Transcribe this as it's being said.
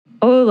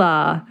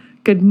Hola,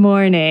 good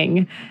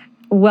morning.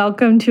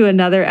 Welcome to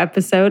another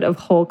episode of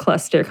Whole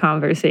Cluster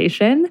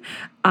Conversation.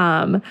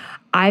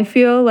 I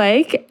feel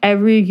like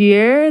every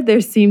year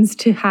there seems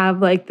to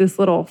have like this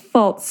little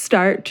false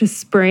start to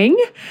spring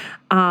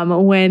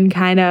when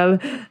kind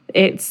of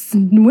it's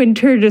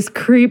winter just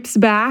creeps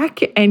back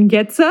and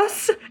gets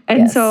us.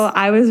 And so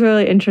I was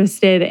really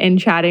interested in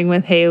chatting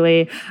with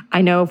Haley.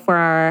 I know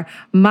for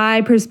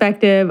my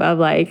perspective of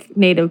like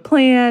native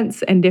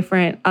plants and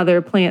different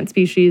other plant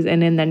species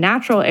and in the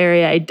natural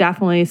area, I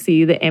definitely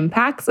see the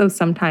impacts of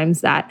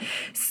sometimes that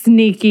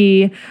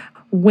sneaky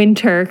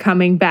winter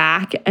coming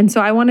back. And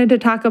so I wanted to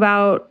talk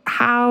about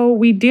how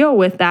we deal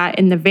with that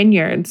in the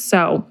vineyard.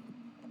 So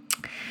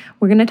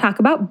we're going to talk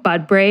about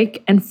bud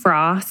break and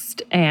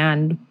frost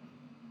and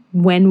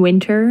when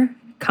winter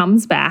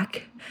comes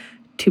back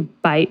to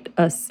bite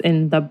us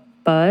in the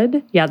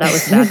bud. Yeah, that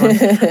was that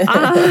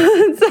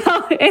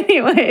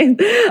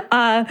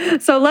one.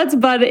 So let's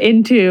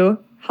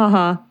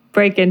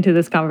break into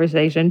this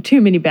conversation.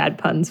 Too many bad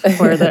puns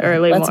for the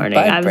early morning.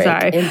 I'm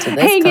sorry.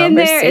 Hang in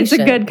there. It's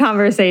a good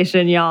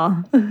conversation,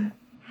 y'all.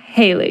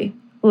 Haley,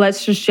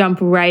 let's just jump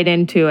right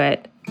into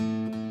it.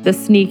 The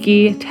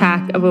sneaky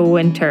attack of a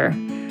winter.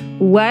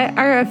 What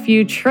are a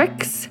few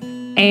tricks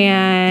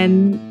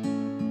and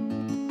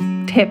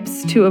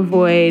tips to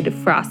avoid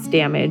frost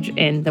damage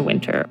in the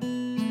winter?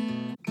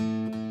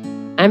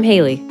 I'm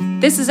Haley.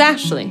 This is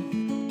Ashley.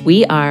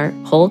 We are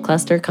Whole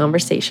Cluster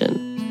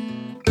Conversation.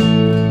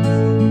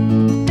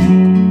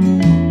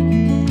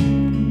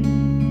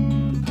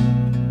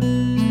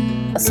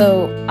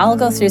 So I'll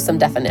go through some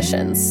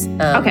definitions.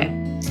 Okay.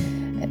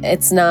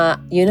 It's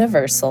not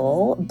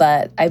universal,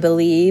 but I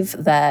believe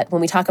that when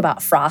we talk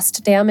about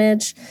frost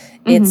damage,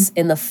 it's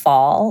in the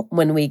fall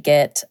when we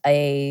get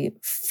a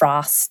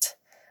frost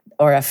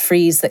or a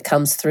freeze that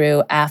comes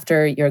through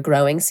after your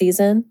growing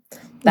season.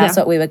 That's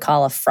what we would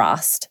call a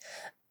frost.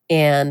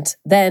 And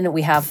then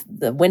we have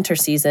the winter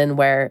season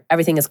where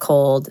everything is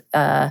cold.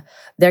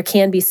 There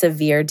can be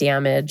severe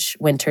damage,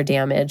 winter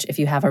damage, if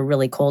you have a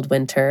really cold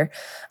winter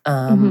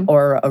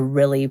or a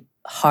really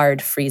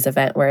hard freeze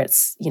event where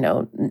it's,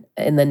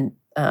 and then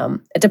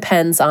it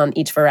depends on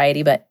each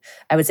variety, but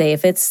I would say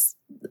if it's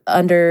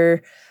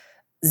under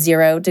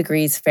 0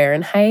 degrees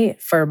Fahrenheit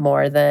for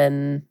more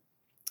than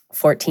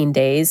 14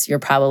 days, you're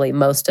probably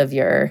most of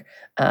your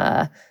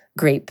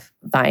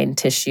grapevine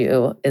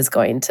tissue is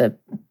going to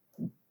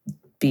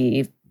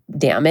be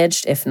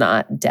damaged, if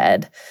not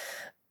dead.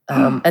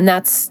 And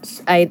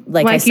that's, I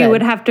said, you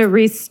would have to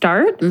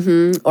restart?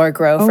 Or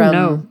grow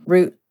from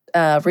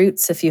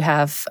roots if you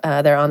have,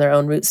 they're on their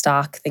own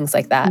rootstock, things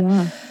like that.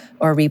 Yeah.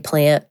 Or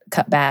replant,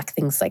 cut back,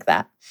 things like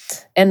that.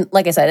 And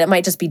like I said, it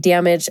might just be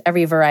damage.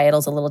 Every varietal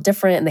is a little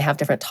different and they have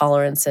different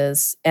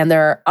tolerances. And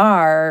there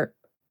are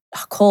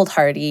cold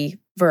hardy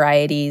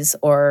varieties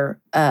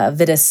or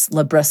Vitis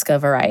labrusca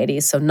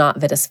varieties, so not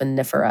Vitis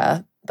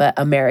vinifera, but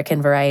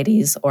American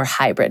varieties or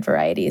hybrid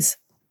varieties.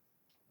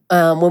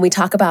 When we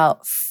talk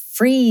about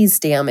freeze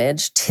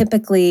damage,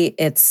 typically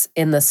it's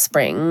in the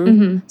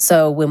spring.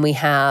 So when we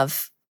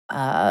have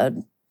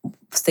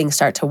things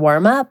start to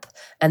warm up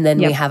and then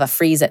we have a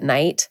freeze at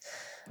night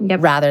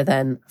rather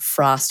than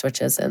frost,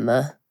 which is in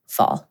the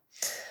fall.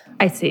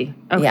 I see.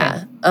 Okay.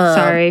 Yeah.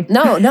 Sorry.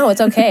 No,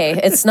 it's okay.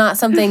 It's not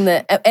something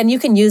that, and you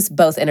can use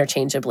both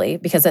interchangeably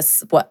because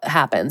that's what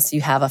happens.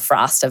 You have a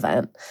frost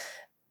event.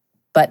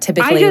 But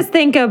typically, I just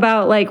think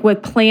about like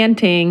with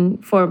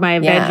planting for my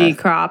veggie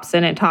crops,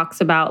 and it talks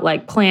about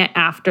like plant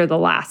after the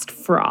last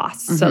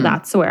frost. So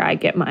that's where I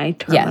get my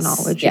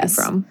terminology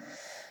from.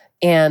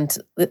 And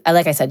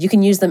like I said, you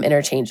can use them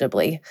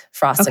interchangeably,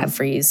 frost and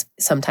freeze.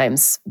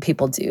 Sometimes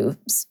people do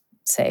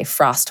say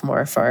frost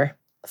more for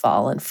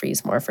fall and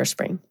freeze more for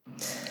spring.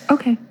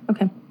 Okay.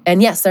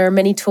 And yes, there are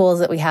many tools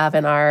that we have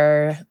in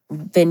our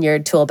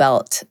vineyard tool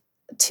belt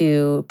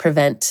to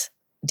prevent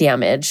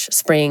damage,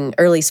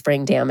 early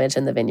spring damage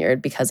in the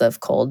vineyard because of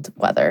cold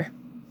weather.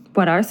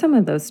 What are some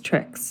of those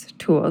tricks,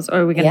 tools? Or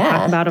are we going to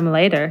talk about them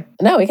later?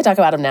 No, we can talk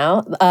about them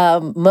now.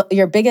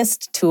 Your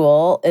biggest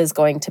tool is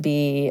going to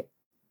be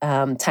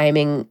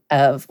timing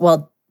of,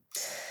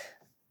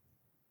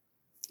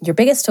 your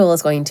biggest tool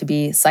is going to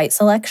be site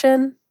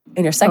selection.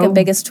 And your second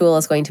biggest tool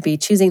is going to be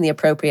choosing the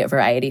appropriate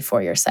variety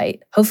for your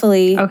site.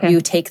 Hopefully, you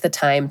take the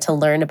time to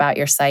learn about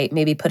your site,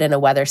 maybe put in a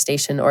weather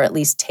station or at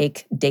least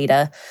take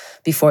data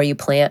before you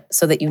plant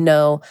so that you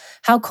know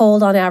how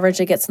cold on average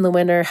it gets in the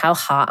winter, how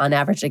hot on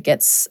average it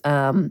gets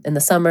in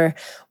the summer,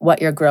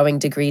 what your growing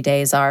degree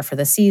days are for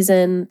the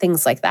season,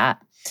 things like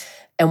that.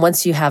 And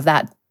once you have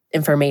that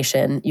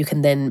information, you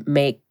can then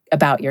make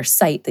about your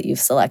site that you've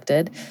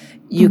selected.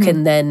 You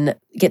can then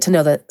get to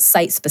know the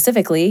site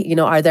specifically.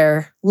 Are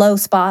there low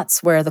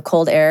spots where the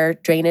cold air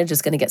drainage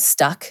is going to get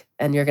stuck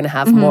and you're going to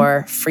have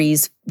more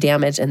freeze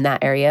damage in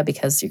that area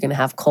because you're going to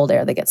have cold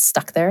air that gets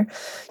stuck there?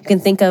 You can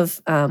think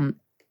of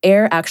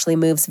air actually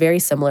moves very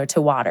similar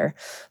to water.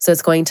 So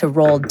it's going to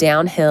roll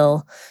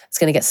downhill. It's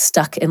going to get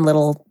stuck in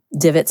little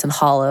divots and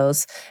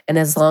hollows. And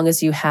as long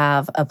as you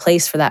have a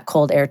place for that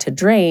cold air to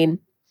drain,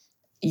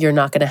 you're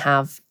not going to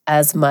have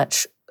as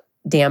much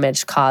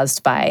damage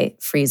caused by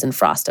freeze and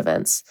frost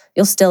events.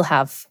 You'll still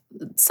have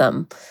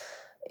some,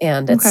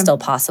 and it's still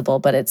possible,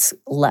 but it's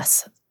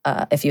less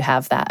if you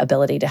have that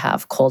ability to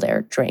have cold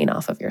air drain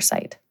off of your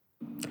site.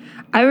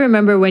 I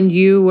remember when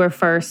you were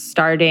first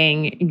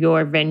starting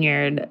your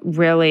vineyard,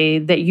 really,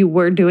 that you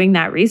were doing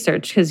that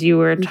research because you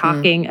were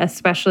talking,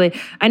 especially,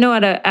 I know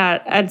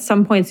at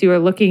some points you were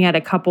looking at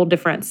a couple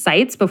different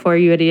sites before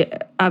you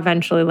had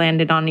eventually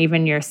landed on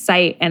even your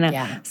site.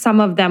 And some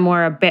of them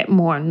were a bit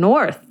more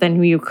north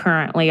than you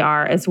currently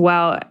are as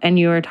well. And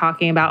you were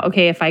talking about,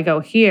 okay, if I go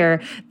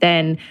here,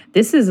 then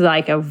this is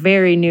like a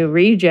very new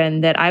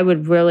region that I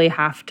would really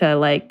have to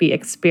like be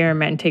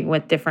experimenting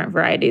with different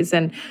varieties.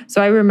 And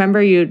so I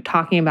remember you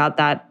talking about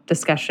that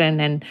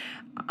discussion and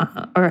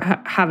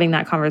having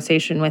that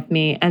conversation with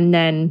me. And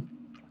then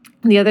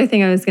the other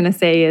thing I was going to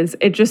say is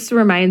it just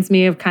reminds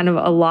me of kind of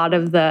a lot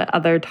of the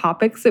other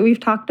topics that we've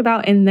talked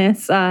about in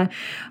this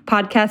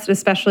podcast,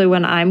 especially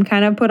when I'm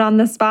kind of put on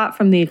the spot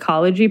from the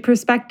ecology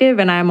perspective.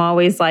 And I'm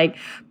always like,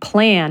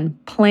 plan,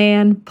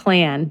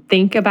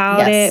 think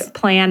about it,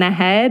 plan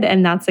ahead.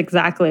 And that's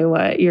exactly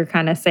what you're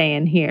kind of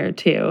saying here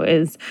too,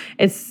 is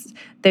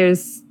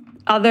there's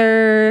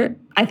other,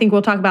 I think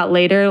we'll talk about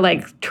later,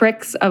 like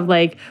tricks of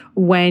like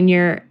when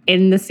you're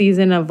in the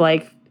season of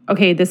like,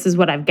 okay, this is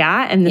what I've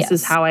got and this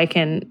is how I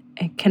can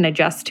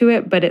adjust to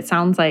it. But it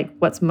sounds like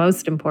what's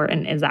most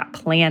important is that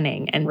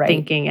planning and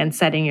thinking and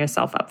setting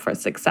yourself up for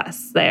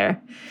success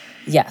there.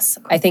 Yes.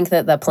 I think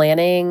that the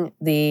planning,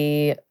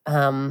 the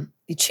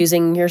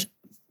choosing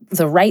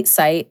the right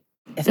site,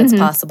 if it's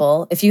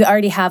possible. If you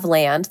already have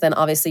land, then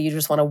obviously you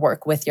just want to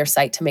work with your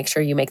site to make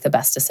sure you make the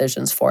best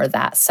decisions for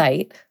that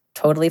site.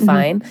 Totally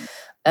fine.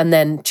 And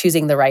then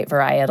choosing the right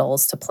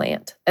varietals to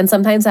plant. And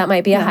sometimes that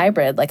might be a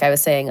hybrid, like I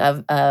was saying,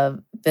 of a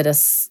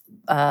Vitis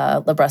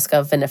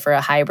labrusca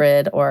vinifera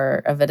hybrid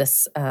or a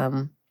Vitis,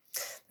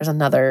 there's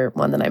another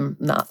one that I'm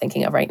not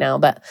thinking of right now.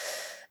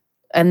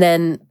 And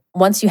then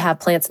once you have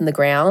plants in the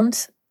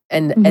ground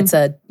and it's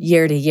a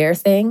year-to-year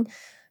thing,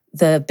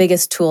 the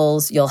biggest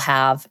tools you'll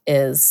have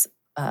is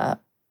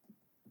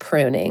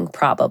pruning,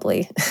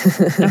 probably.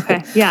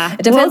 Okay. Yeah.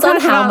 It depends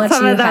on how much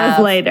you have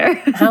later.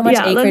 How much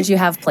acreage you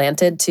have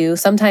planted too.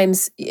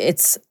 Sometimes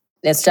it's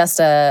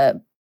just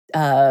a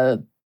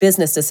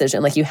business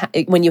decision. Like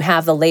when you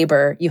have the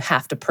labor, you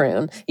have to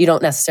prune. You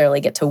don't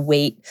necessarily get to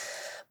wait.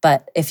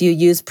 But if you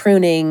use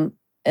pruning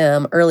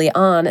early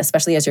on,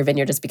 especially as your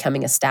vineyard is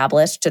becoming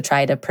established, to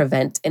try to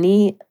prevent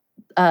any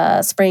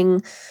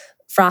spring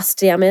frost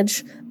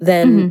damage,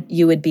 then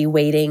you would be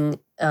waiting.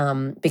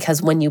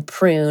 Because when you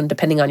prune,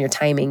 depending on your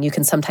timing, you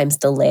can sometimes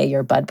delay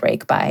your bud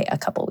break by a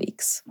couple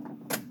weeks.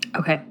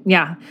 Okay,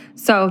 yeah.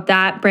 So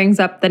that brings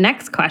up the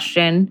next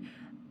question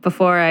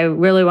before I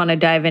really want to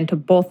dive into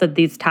both of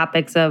these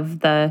topics of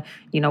the,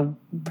 pruning,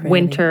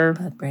 winter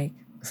bud break,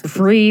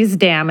 freeze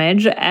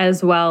damage,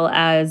 as well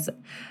as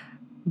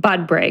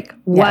bud break.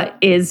 What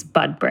is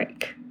bud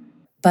break?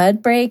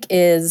 Bud break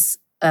is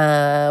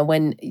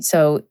in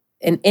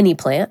any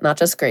plant, not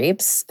just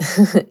grapes,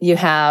 you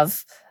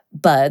have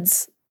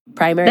buds,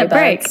 primary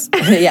buds.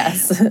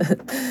 Yes.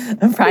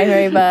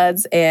 Primary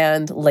buds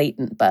and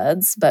latent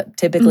buds. But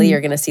typically you're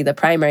going to see the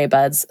primary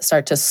buds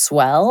start to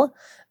swell.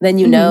 Then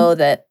you know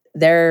that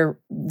they're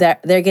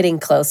getting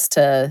close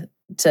to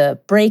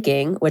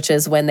breaking, which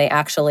is when they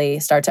actually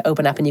start to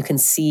open up and you can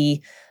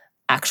see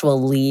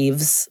actual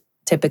leaves,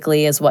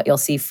 typically is what you'll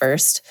see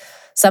first.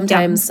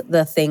 Sometimes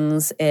the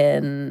things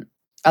in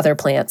other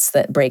plants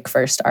that break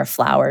first are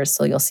flowers,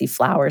 so you'll see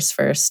flowers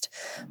first.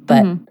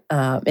 But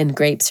in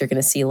grapes, you're going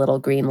to see little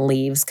green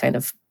leaves kind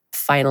of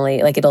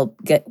finally, like it'll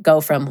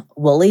go from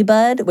woolly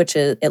bud, which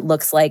is, it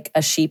looks like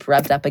a sheep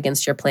rubbed up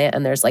against your plant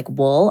and there's like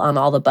wool on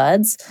all the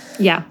buds.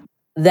 Yeah.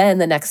 Then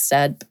the next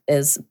step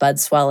is bud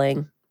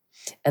swelling.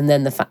 And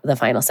then the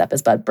final step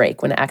is bud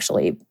break, when it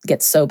actually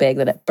gets so big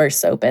that it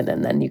bursts open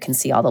and then you can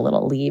see all the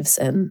little leaves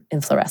and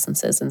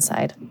inflorescences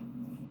inside.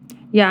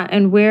 Yeah,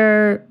 and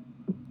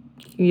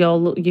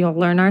you'll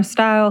learn our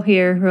style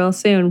here real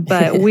soon,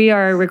 but we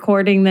are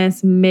recording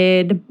this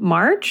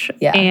mid-March,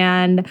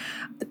 and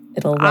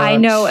I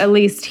know at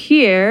least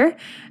here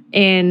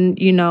in,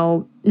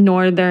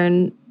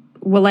 northern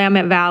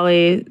Willamette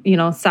Valley,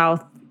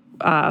 South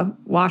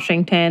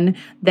Washington,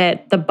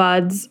 that the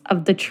buds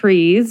of the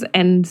trees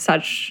and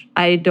such,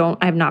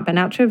 I've not been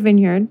out to a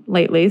vineyard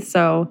lately,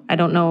 so I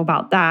don't know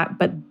about that,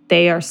 but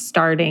they are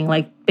starting,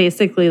 like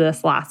basically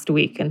this last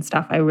week and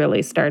stuff, I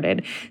really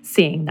started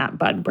seeing that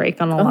bud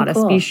break on a lot of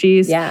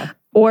species. Yeah.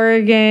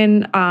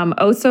 Oregon,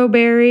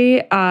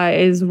 osoberry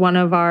is one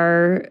of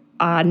our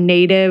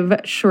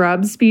native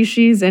shrub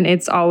species, and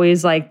it's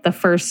always like the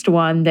first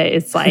one that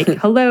it's like,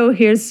 hello,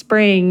 here's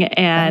spring,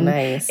 and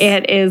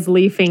it is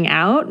leafing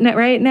out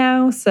right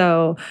now.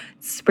 So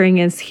spring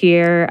is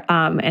here,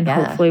 and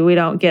hopefully we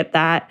don't get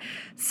that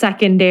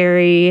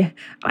secondary.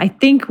 I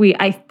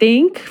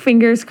think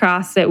fingers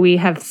crossed that we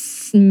have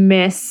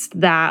missed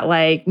that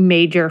like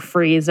major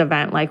freeze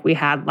event like we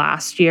had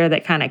last year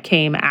that kind of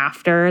came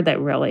after that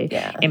really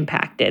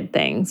impacted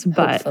things.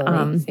 But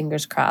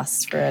fingers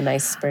crossed for a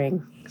nice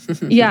spring.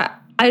 Yeah.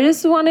 I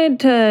just wanted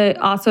to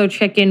also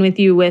check in with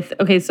you with,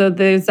 okay, so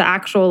there's the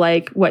actual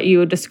like what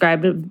you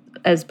described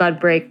as bud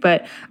break,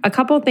 but a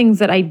couple things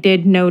that I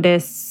did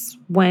notice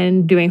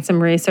when doing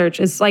some research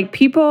is like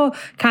people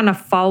kind of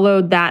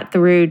followed that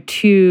through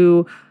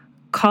to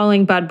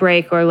calling bud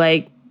break or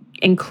like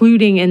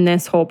including in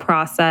this whole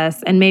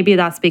process. And maybe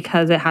that's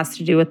because it has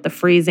to do with the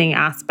freezing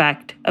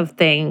aspect of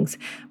things,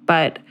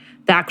 but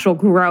the actual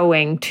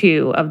growing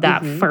too of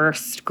that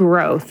first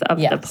growth of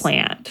the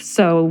plant.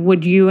 So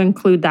would you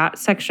include that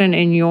section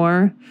in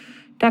your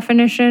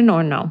definition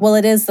or no? Well,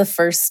 it is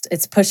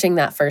it's pushing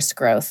that first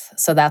growth.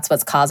 So that's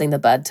what's causing the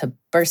bud to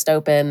burst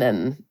open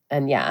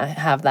and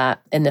have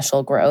that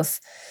initial growth.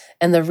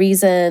 And the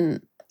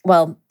reason,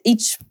 well,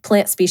 each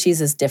plant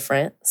species is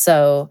different.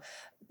 So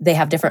they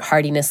have different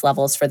hardiness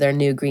levels for their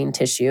new green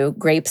tissue.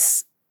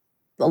 Grapes,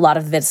 a lot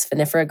of Vitis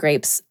vinifera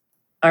grapes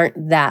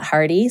aren't that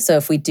hardy. So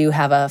if we do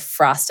have a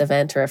frost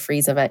event or a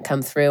freeze event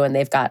come through and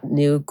they've got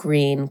new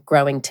green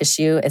growing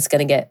tissue, it's going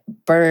to get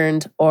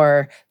burned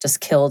or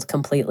just killed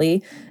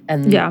completely.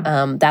 And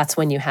that's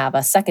when you have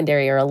a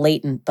secondary or a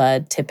latent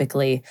bud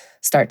typically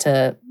start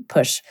to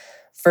push.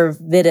 For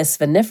Vitis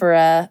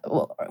vinifera,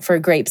 for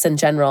grapes in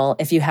general,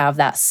 if you have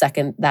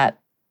that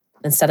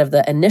instead of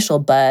the initial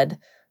bud,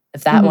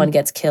 if that one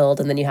gets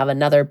killed and then you have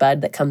another bud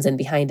that comes in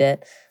behind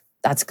it,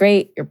 that's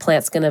great. Your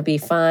plant's going to be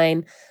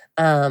fine.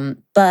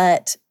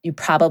 But you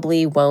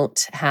probably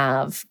won't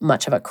have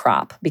much of a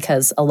crop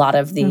because a lot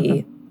of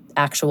the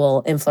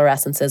actual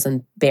inflorescences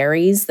and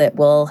berries that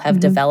will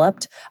have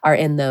developed are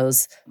in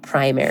those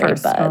primary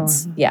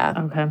buds.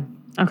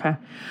 Okay.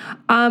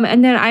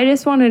 And then I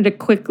just wanted to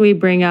quickly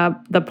bring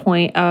up the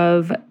point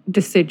of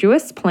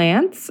deciduous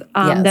plants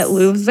that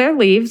lose their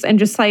leaves, and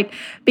just like,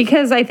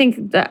 because I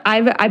think that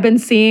I've been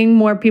seeing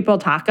more people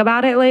talk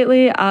about it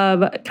lately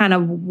of kind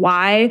of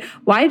why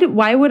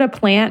would a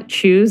plant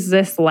choose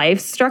this life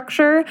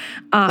structure,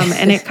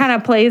 and it kind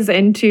of plays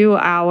into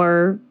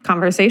our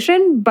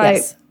conversation,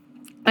 but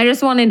I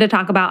just wanted to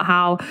talk about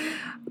how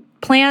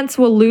plants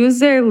will lose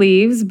their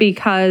leaves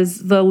because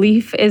the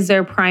leaf is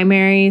their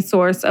primary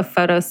source of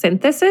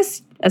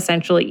photosynthesis,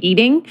 essentially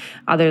eating,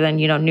 other than,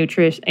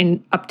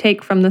 nutrient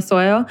uptake from the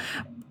soil.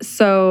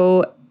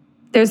 So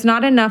there's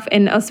not enough,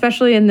 and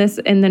especially in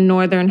the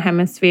northern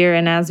hemisphere,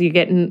 and as you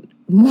get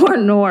more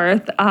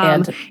north,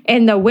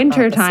 in the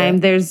winter time,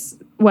 there's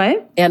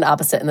what? And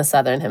opposite in the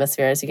southern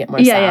hemisphere as you get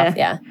more south.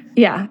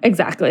 Yeah,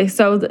 exactly.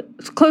 So the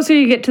closer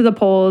you get to the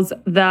poles,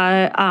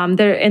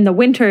 there in the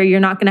winter,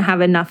 you're not going to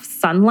have enough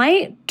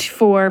sunlight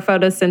for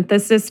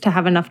photosynthesis to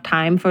have enough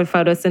time for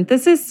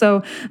photosynthesis.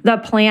 So the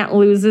plant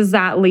loses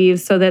that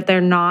leaves so that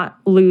they're not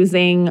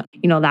losing,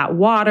 that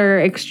water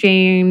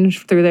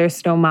exchange through their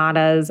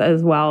stomatas,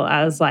 as well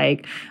as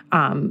like,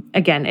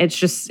 again,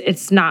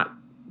 it's not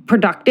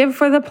productive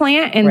for the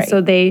plant, and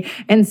so they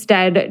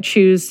instead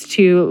choose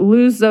to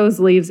lose those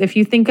leaves. If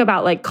you think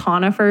about like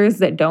conifers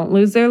that don't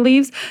lose their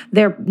leaves,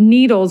 their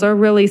needles are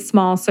really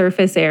small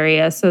surface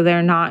area, so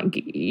they're not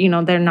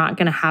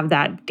going to have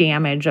that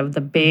damage of the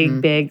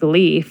big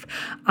leaf,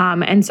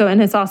 and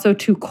it's also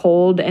too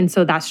cold, and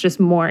so that's just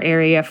more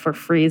area for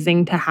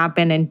freezing to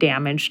happen and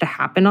damage to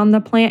happen on the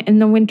plant in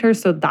the winter.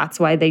 So that's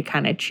why they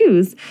kind of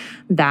choose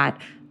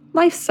that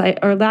life site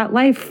or that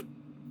life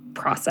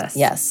process.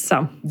 Yes.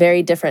 So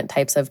very different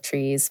types of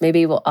trees.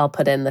 Maybe I'll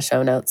put in the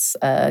show notes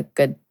a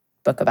good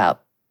book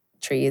about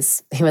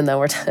trees, even though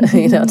we're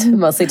to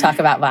mostly talk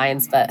about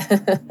vines, but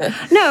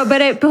no,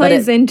 but it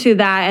plays into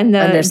that, and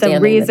the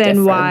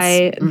reason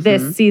why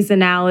this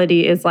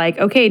seasonality is like,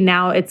 okay,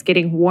 now it's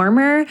getting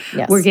warmer.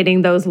 Yes. We're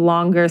getting those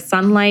longer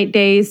sunlight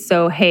days.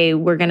 So hey,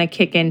 we're going to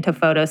kick into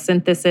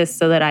photosynthesis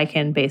so that I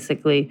can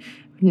basically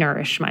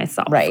nourish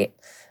myself. Right.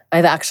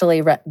 I've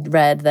actually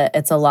read that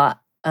it's a lot.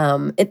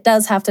 It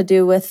does have to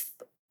do with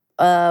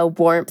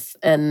warmth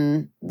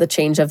and the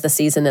change of the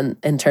season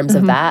in terms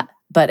of that,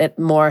 but it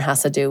more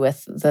has to do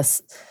with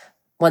this,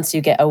 once you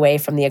get away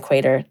from the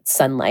equator,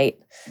 sunlight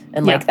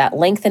and like that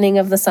lengthening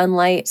of the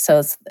sunlight.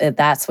 So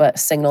that's what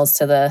signals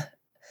to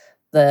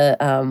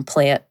the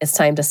plant it's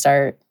time to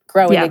start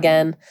growing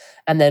again.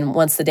 And then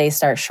once the day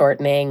starts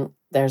shortening,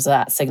 there's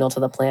that signal to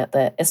the plant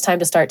that it's time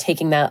to start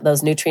taking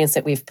those nutrients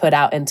that we've put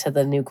out into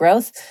the new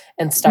growth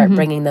and start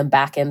bringing them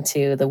back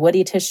into the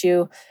woody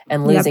tissue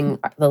and losing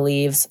the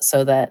leaves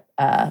so that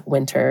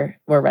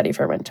we're ready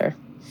for winter.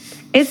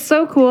 It's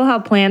so cool how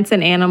plants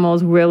and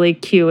animals really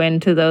cue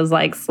into those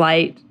like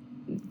slight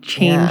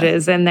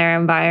changes in their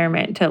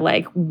environment to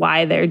like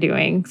why they're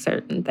doing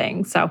certain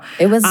things. So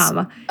it was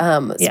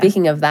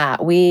speaking of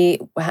that,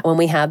 when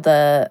we had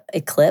the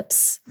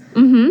eclipse,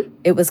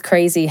 it was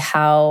crazy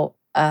how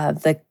I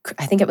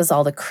think it was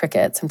all the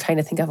crickets. I'm trying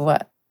to think of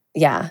what.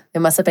 Yeah, it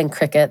must have been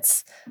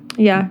crickets.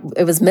 Yeah.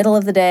 It was middle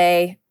of the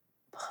day,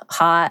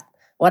 hot,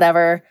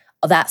 whatever.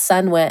 That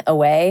sun went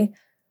away.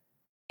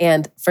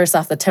 And first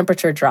off, the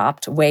temperature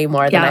dropped way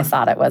more than I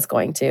thought it was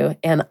going to.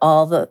 And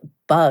all the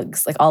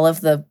bugs, like all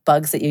of the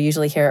bugs that you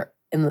usually hear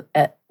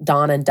at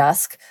dawn and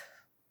dusk,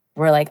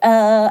 were like,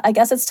 I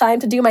guess it's time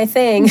to do my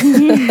thing.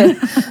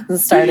 And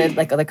started,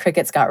 like, the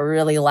crickets got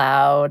really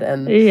loud.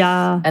 And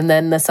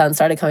then the sun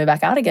started coming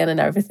back out again and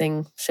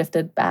everything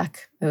shifted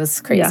back. It was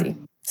crazy. Yeah.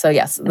 So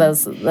yes,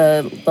 those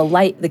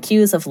the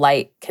cues of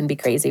light can be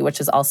crazy, which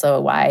is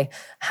also why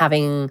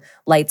having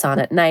lights on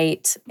at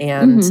night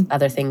and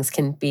other things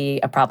can be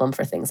a problem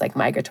for things like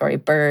migratory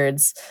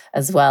birds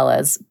as well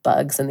as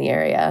bugs in the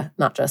area,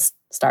 not just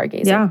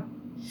stargazing.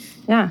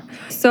 Yeah.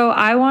 So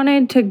I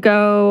wanted to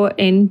go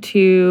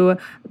into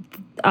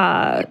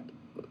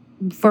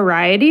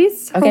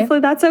varieties. Okay.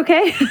 Hopefully that's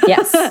okay.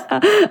 Yes.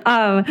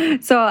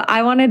 So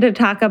I wanted to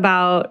talk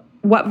about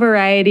what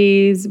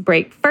varieties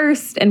break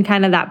first and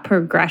kind of that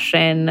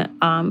progression,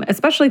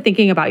 especially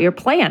thinking about your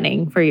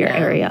planning for your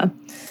area.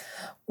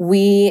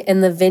 We, in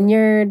the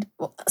vineyard,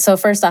 so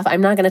first off, I'm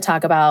not going to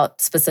talk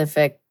about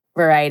specific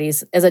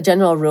varieties. As a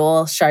general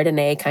rule,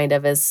 Chardonnay kind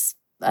of is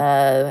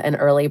an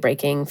early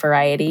breaking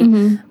variety.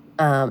 And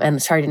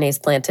Chardonnay is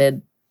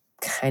planted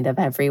kind of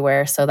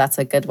everywhere. So that's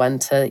a good one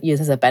to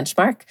use as a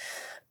benchmark.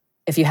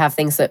 If you have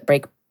things that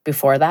break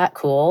before that,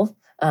 cool.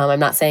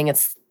 I'm not saying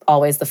it's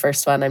always the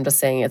first one. I'm just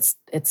saying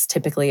it's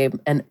typically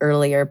an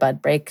earlier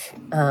bud break.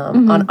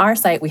 On our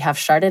site, we have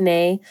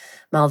Chardonnay,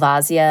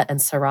 Malvasia, and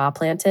Syrah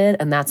planted,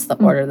 and that's the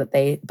order that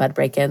they bud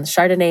break in.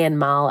 Chardonnay and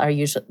Mal are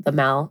usually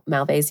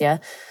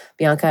Malvasia,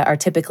 Bianca are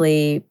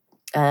typically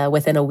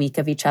within a week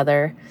of each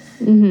other,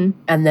 and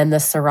then the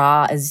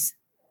Syrah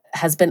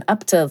has been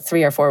up to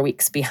 3 or 4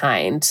 weeks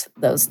behind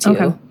those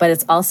two, but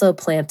it's also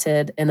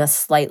planted in a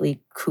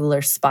slightly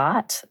cooler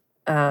spot.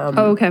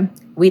 Okay.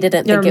 We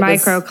didn't think your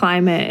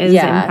microclimate is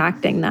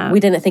impacting that.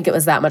 We didn't think it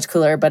was that much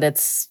cooler, but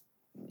it's,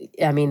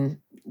 I mean,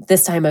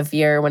 this time of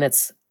year when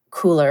it's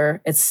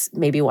cooler, it's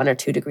maybe 1 or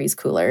 2 degrees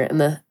cooler. In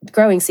the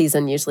growing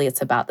season, usually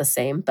it's about the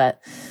same,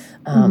 but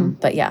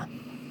yeah.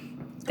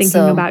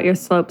 Thinking about your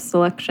slope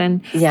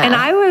selection. Yeah. And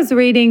I was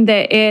reading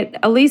that it,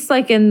 at least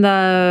like in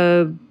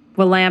the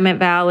Willamette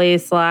Valley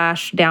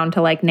 / down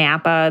to like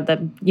Napa,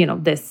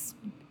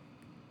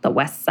 the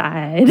west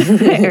side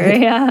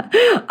area.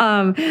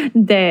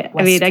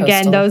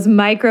 Again, those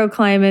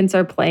microclimates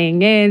are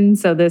playing in.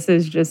 So this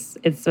is just,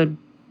 it's a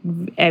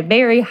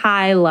very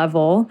high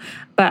level.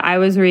 But I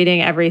was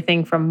reading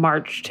everything from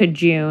March to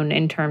June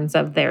in terms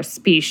of their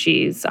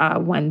species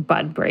when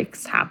bud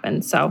breaks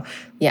happen. So,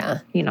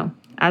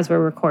 as we're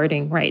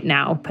recording right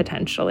now,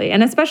 potentially.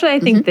 And especially I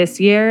think this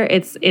year,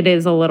 it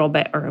is a little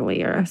bit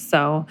earlier.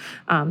 So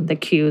the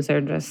cues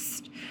are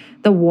just,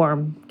 the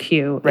warm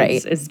cue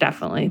is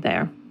definitely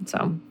there.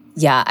 So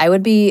yeah, I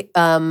would be,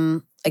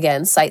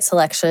 again, site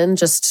selection,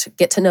 just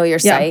get to know your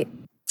site,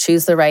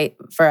 choose the right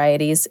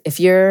varieties. If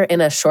you're in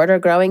a shorter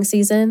growing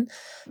season,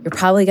 you're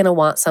probably going to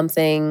want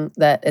something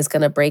that is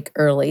going to break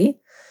early,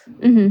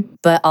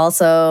 but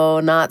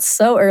also not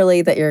so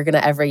early that you're going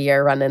to every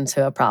year run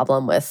into a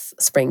problem with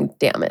spring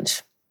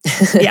damage.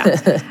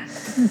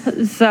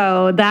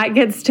 So that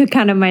gets to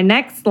kind of my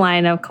next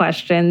line of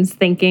questions,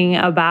 thinking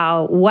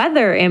about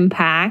weather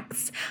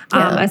impacts,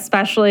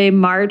 especially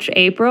March,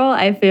 April.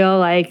 I feel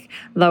like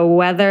the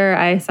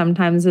weather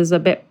sometimes is a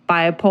bit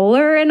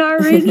bipolar in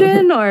our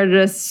region or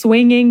just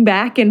swinging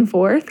back and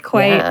forth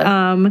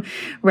quite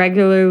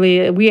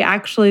regularly. We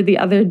actually the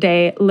other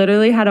day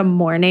literally had a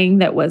morning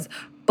that was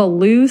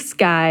blue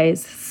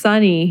skies,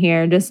 sunny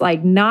here, just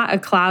like not a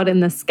cloud in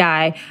the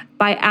sky.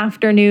 By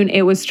afternoon,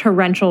 it was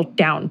torrential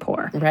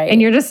downpour. Right.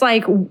 And you're just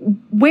like,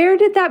 where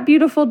did that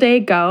beautiful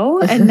day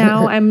go? And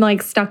now I'm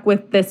like stuck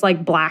with this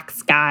like black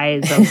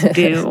skies of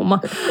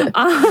doom.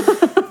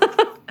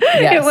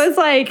 It was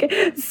like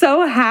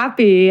so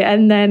happy.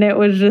 And then it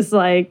was just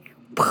like,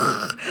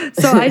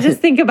 so I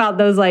just think about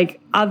those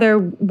like other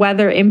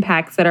weather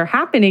impacts that are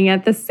happening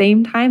at the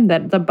same time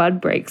that the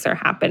bud breaks are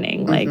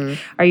happening. Like,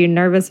 are you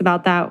nervous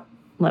about that?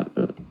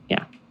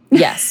 Yeah.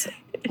 Yes.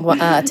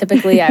 Well,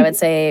 typically, I would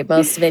say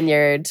most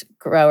vineyard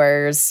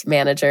growers,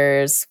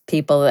 managers,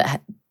 people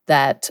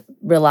that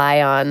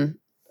rely on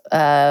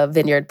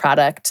vineyard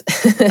product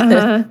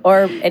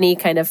or any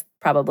kind of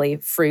probably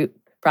fruit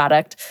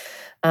product.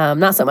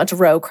 Not so much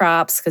row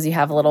crops because you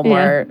have a little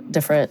more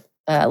different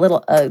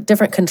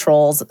different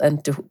controls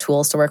and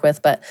tools to work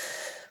with, but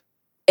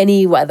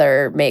any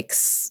weather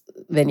makes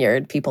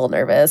vineyard people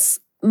nervous.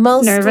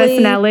 Mostly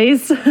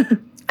nervous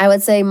Nellies. I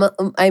would say,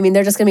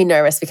 they're just going to be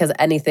nervous because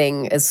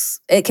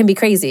it can be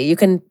crazy. You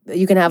can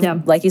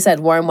have, like you said,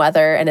 warm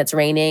weather and it's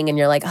raining and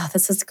you're like, oh,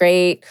 this is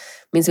great.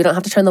 Means we don't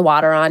have to turn the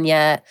water on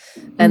yet.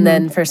 And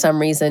then for some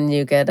reason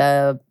you get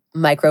a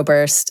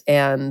microburst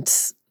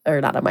or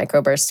not a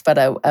microburst, but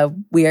a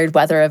weird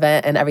weather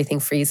event and everything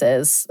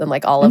freezes and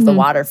like all of the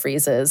water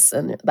freezes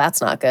and that's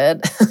not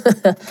good.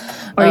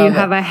 Or you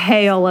have a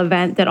hail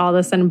event that all of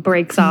a sudden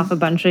breaks off a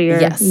bunch of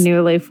your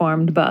newly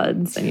formed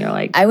buds and you're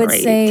like, I would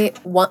say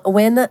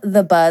when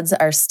the buds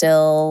are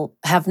still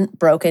haven't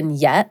broken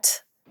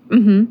yet,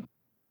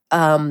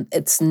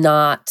 it's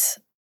not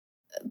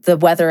the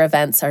weather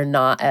events are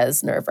not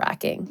as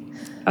nerve-wracking.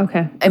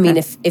 Okay. I mean,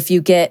 if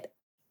you get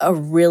a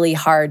really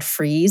hard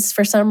freeze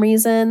for some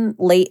reason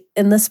late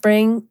in the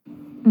spring,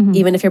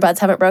 even if your buds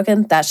haven't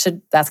broken, that's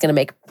going to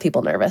make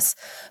people nervous.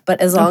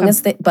 But as long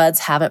as the buds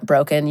haven't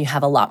broken, you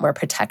have a lot more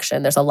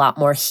protection. There's a lot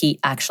more heat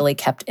actually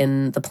kept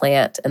in the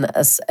plant,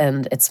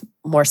 and it's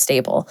more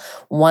stable.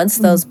 Once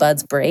those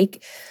buds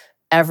break,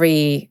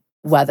 every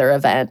weather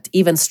event,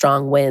 even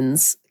strong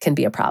winds, can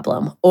be a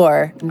problem.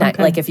 Or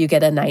like if you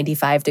get a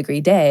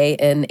 95-degree day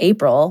in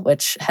April,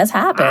 which has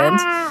happened,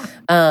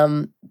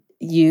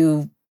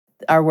 you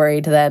are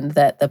worried then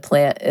that the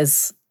plant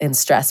is in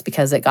stress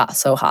because it got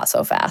so hot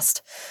so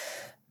fast.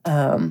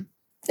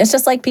 It's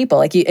just like people.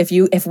 Like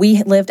if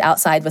we lived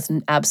outside with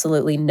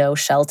absolutely no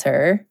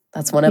shelter,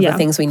 that's one of the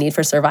things we need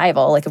for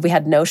survival. Like if we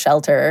had no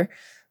shelter,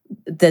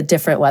 the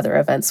different weather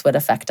events would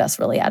affect us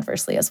really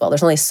adversely as well.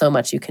 There's only so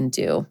much you can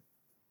do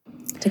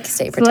to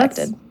stay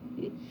protected.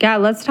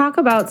 Let's talk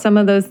about some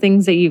of those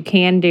things that you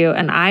can do.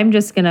 And I'm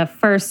just going to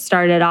first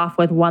start it off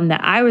with one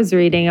that I was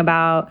reading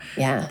about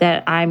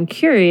that I'm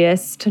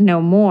curious to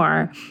know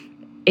more.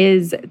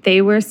 Is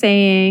they were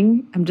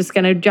saying, I'm just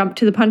going to jump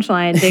to the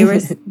punchline.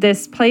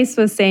 This place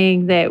was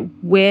saying that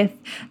with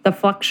the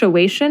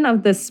fluctuation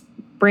of the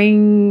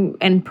spring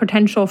and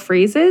potential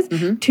freezes,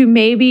 to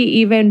maybe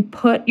even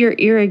put your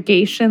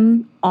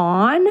irrigation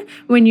on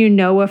when you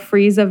know a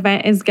freeze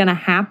event is going to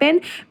happen,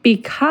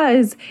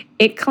 because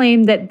it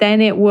claimed that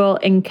then it will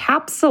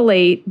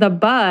encapsulate the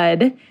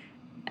bud.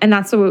 And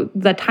that's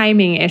the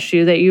timing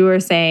issue that you were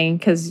saying,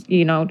 because,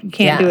 you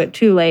can't do it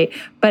too late,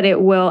 but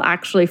it will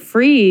actually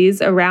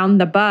freeze around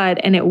the bud,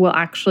 and it will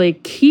actually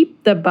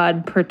keep the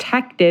bud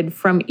protected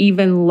from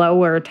even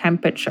lower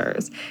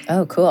temperatures.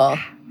 Oh, cool.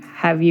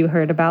 Have you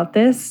heard about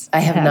this? I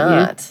have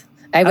not.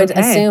 I would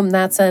assume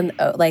that's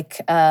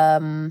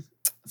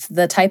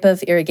the type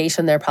of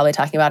irrigation they're probably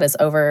talking about is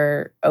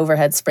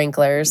overhead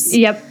sprinklers.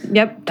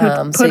 Yep.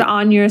 Put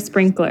on your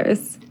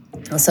sprinklers.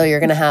 So you're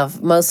going to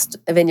have, most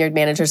vineyard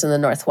managers in the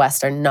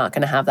Northwest are not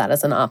going to have that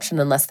as an option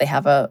unless they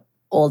have a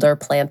older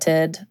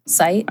planted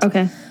site.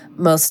 Okay.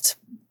 Most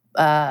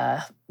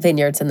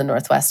vineyards in the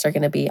Northwest are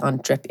going to be on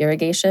drip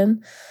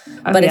irrigation.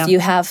 But if you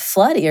have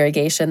flood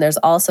irrigation, there's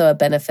also a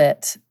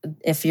benefit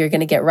if you're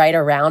going to get right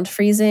around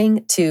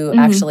freezing to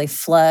actually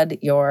flood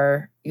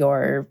your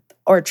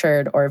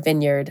orchard or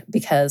vineyard,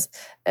 because,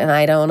 and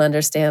I don't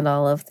understand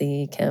all of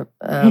the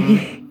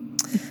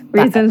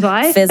reasons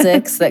why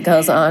physics that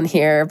goes on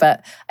here,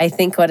 but I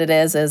think what it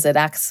is it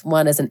acts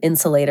as an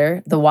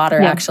insulator. The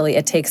water actually,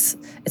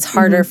 it's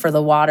harder for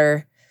the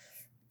water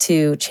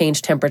to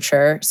change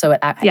temperature, so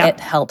it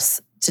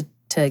helps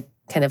to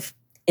kind of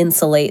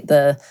insulate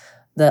the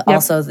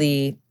also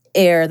the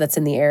air that's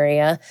in the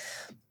area.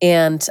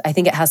 And I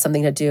think it has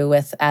something to do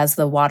with, as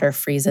the water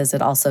freezes,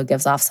 it also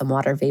gives off some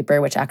water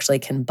vapor, which actually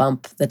can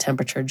bump the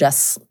temperature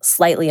just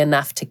slightly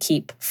enough to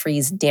keep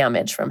freeze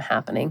damage from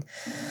happening.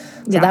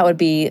 So that would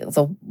be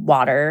the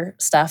water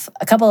stuff.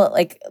 A couple of,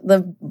 like,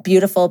 the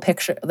beautiful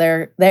picture,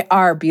 they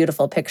are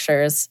beautiful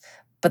pictures,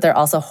 but they're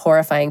also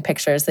horrifying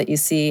pictures that you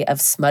see of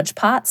smudge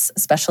pots,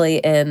 especially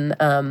in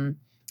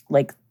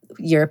like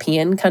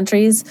European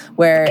countries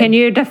where... Can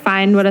you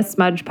define what a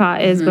smudge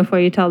pot is before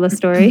you tell the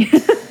story?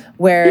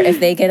 Where if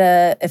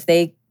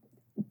they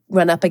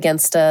run up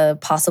against a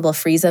possible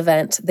freeze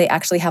event, they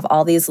actually have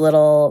all these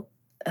little,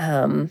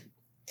 there's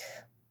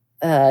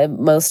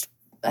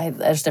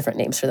different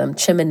names for them,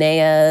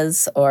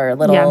 chimeneas or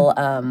little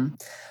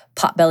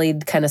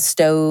pot-bellied kind of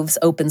stoves,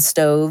 open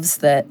stoves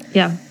that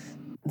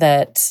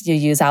you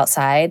use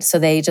outside. So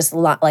they just,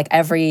 like,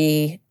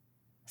 every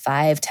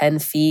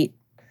 5-10 feet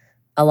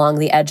along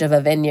the edge of a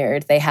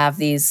vineyard, they have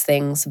these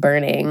things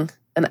burning.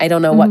 And I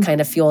don't know what kind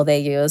of fuel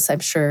they use.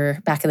 I'm sure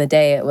back in the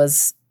day it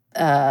was,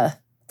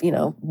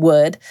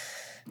 wood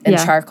and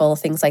charcoal,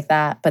 things like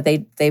that. But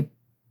they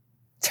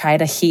try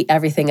to heat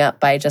everything up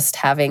by just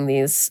having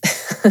these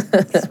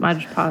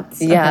smudge pots.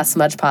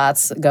 Smudge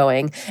pots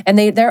going. And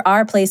there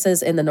are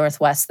places in the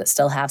Northwest that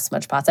still have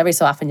smudge pots. Every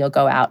so often you'll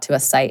go out to a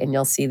site and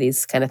you'll see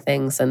these kind of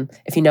things. And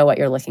if you know what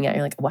you're looking at,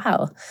 you're like,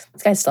 wow,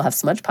 these guys still have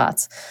smudge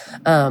pots.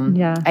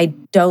 I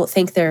don't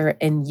think they're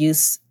in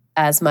use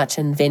as much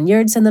in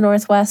vineyards in the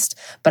Northwest,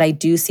 but I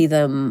do see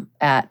them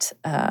at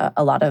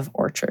a lot of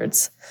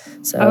orchards.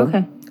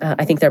 So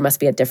I think there must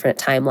be a different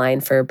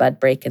timeline for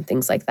bud break and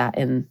things like that.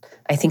 And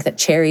I think that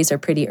cherries are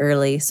pretty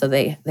early, so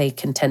they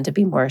can tend to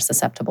be more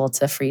susceptible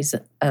to freeze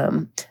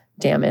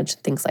damage,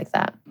 things like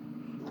that.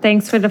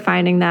 Thanks for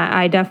defining that.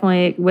 I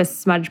definitely, with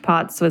smudge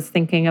pots, was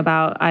thinking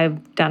about,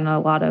 I've done a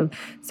lot of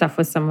stuff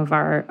with some of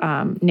our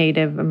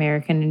Native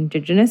American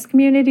indigenous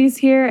communities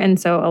here. And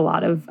so a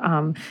lot of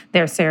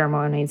their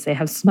ceremonies, they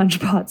have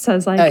smudge pots. So I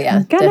was like,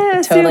 I'm going to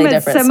assume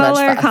it's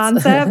similar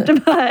concept,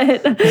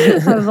 but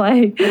of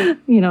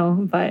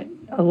but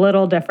a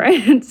little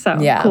different. So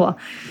cool.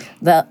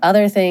 The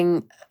other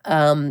thing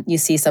you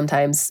see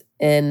sometimes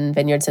in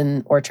vineyards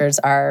and orchards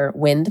are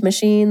wind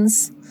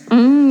machines.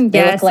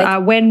 Yes,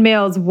 like,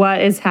 windmills.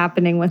 What is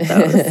happening with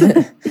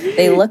those?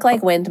 They look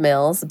like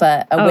windmills,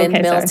 but a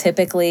windmill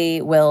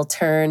typically will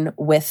turn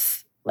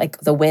with, like,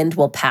 the wind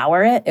will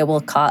power it. It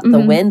will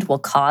the wind will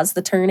cause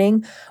the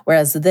turning,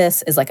 whereas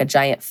this is like a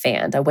giant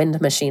fan. A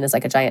wind machine is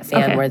like a giant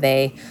fan where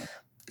they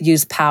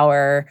use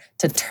power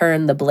to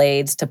turn the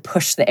blades to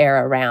push the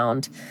air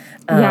around.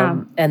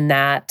 And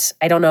that,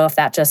 I don't know if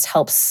that just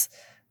helps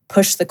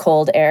push the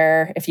cold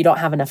air. If you don't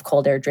have enough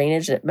cold air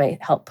drainage, it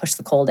might help push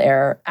the cold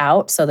air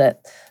out so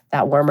that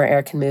warmer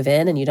air can move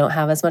in and you don't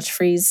have as much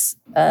freeze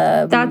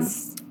possibility.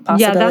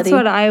 Yeah, that's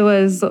what I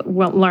was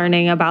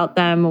learning about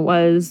them,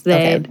 was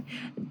that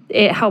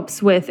it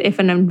helps with if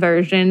an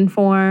inversion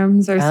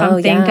forms or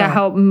something to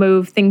help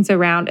move things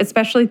around,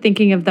 especially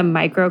thinking of the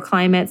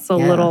microclimates, the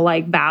little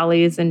like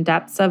valleys and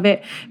depths of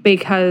it.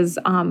 Because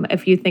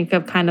if you think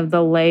of kind of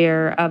the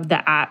layer of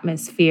the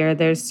atmosphere,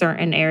 there's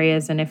certain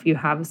areas, and if you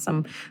have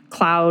some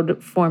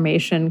cloud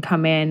formation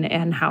come in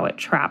and how it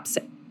traps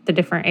the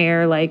different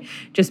air, like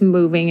just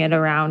moving it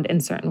around in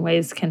certain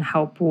ways can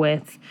help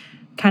with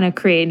kind of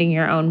creating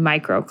your own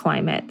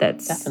microclimate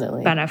that's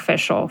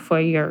beneficial for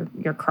your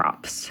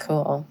crops.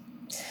 Cool.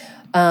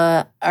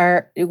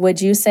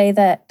 Would you say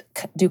that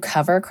do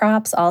cover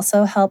crops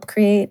also help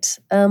create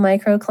a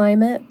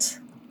microclimate?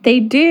 They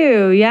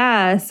do,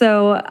 yeah.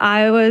 So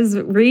I was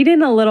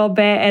reading a little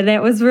bit, and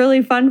it was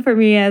really fun for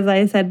me. As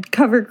I said,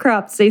 cover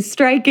crops, they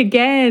strike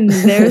again.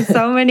 There's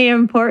so many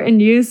important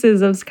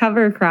uses of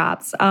cover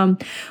crops.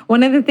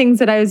 One of the things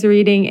that I was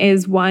reading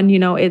is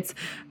it's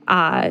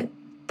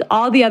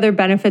all the other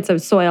benefits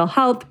of soil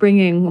health,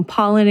 bringing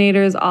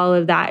pollinators, all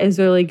of that is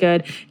really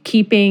good.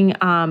 Keeping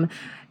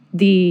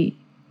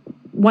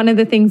one of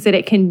the things that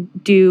it can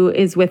do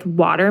is with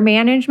water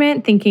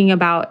management, thinking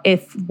about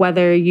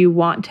whether you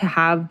want to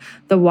have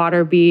the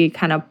water be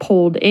kind of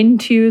pulled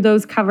into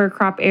those cover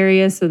crop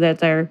areas so that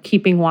they're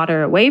keeping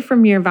water away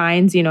from your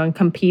vines, and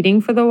competing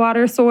for the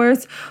water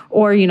source,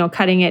 or,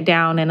 cutting it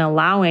down and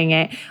allowing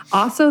it.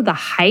 Also, the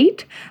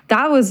height,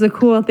 that was the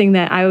cool thing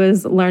that I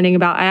was learning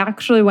about. I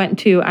actually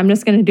I'm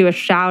just going to do a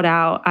shout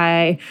out.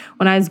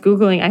 When I was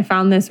Googling, I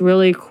found this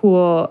really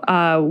cool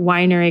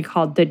winery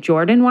called the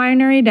Jordan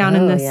Winery down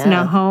in the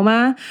Snohomish.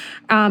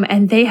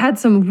 And they had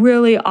some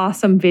really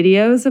awesome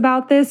videos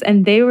about this.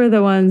 And they were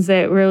the ones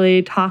that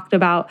really talked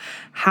about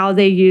how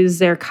they use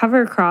their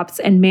cover crops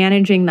and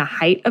managing the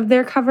height of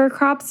their cover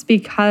crops,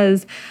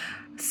 because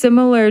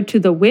similar to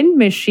the wind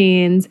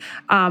machines,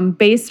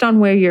 based on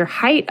where your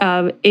height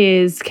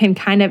can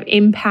kind of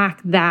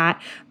impact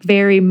that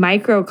very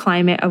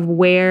microclimate of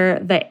where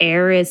the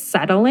air is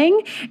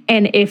settling.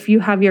 And if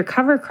you have your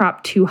cover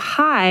crop too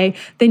high,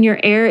 then your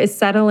air is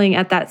settling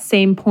at that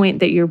same point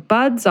that your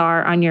buds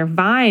are on your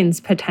vines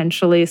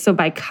potentially. So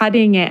by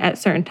cutting it at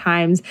certain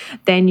times,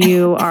 then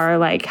you are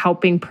like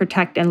helping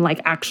protect and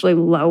like actually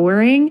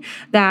lowering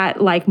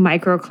that like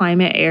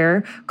microclimate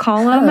air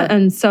column.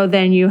 And so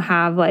then you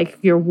have like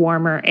your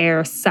warmer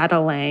air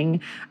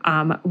settling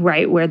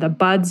right where the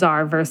buds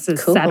are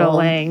versus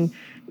settling,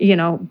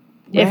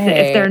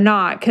 if they're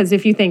not, because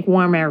if you think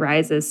warm air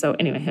rises, so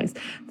anyways,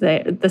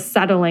 the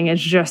settling is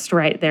just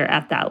right there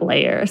at that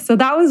layer. So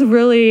that was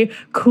really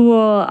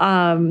cool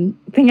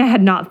thing I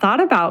had not thought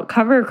about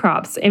cover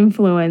crops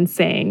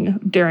influencing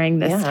during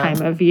this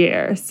time of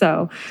year.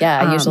 So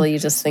usually you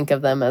just think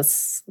of them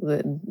as,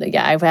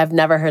 I have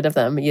never heard of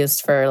them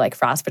used for like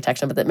frost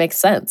protection, but that makes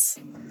sense.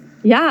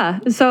 Yeah.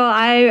 So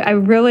I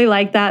really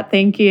like that.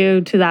 Thank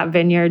you to that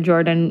Vineyard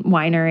Jordan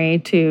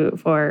Winery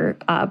for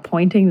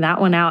pointing that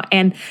one out.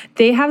 And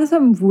they have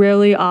some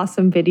really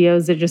awesome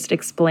videos that just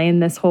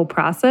explain this whole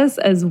process,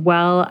 as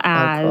well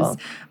as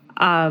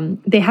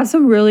they have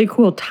some really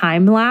cool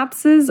time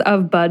lapses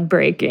of bud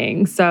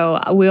breaking.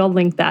 So we'll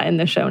link that in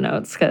the show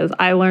notes because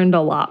I learned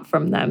a lot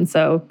from them.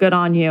 So good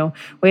on you.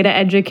 Way to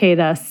educate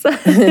us.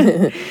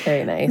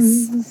 Very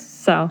nice.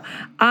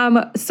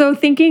 So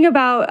thinking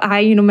about how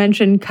you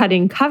mentioned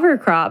cutting cover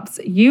crops,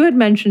 you had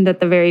mentioned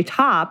at the very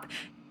top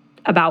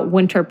about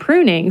winter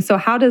pruning. So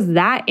how does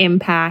that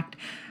impact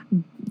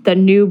the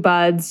new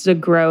buds, the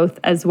growth,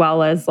 as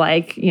well as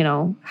like,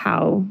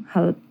 how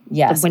the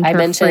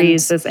winter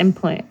freeze is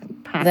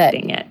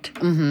impacting it?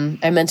 Mm-hmm.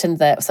 I mentioned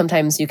that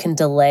sometimes you can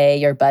delay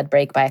your bud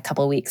break by a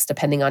couple weeks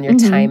depending on your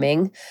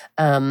timing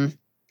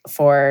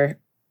for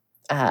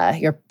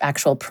your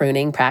actual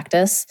pruning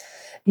practice.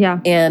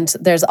 Yeah. And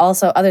there's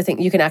also other things.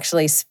 You can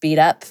actually speed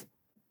up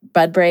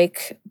bud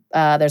break.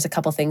 There's a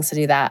couple things to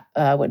do that.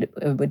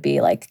 It would be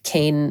like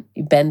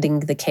bending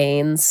the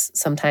canes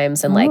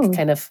sometimes, and like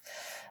kind of,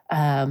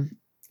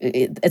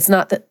 it's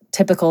not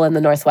typical in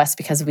the Northwest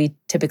because we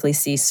typically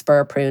see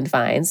spur pruned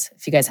vines.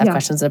 If you guys have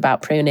questions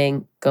about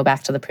pruning, go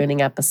back to the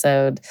pruning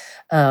episode,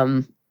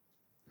 because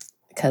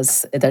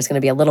there's going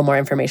to be a little more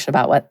information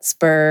about what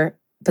spur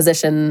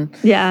position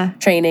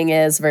training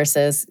is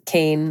versus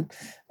cane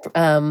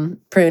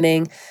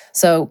pruning.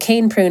 So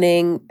cane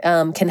pruning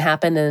can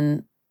happen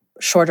in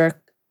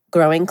shorter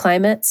growing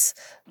climates.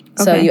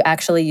 So you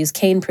actually use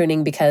cane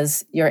pruning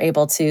because you're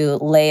able to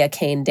lay a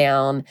cane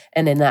down,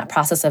 and in that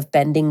process of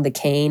bending the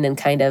cane and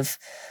kind of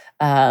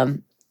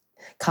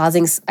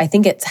causing, I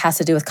think it has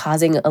to do with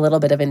causing a little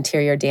bit of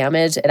interior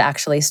damage. It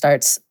actually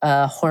starts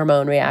a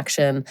hormone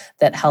reaction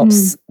that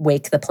helps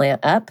wake the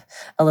plant up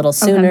a little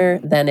sooner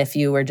than if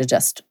you were to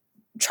just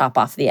chop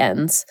off the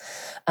ends.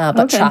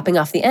 But chopping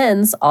off the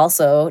ends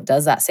also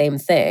does that same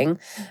thing.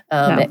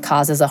 It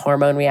causes a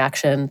hormone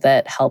reaction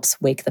that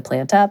helps wake the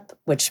plant up,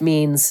 which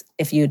means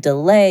if you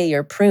delay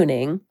your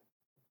pruning,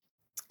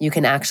 you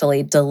can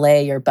actually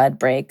delay your bud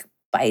break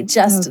by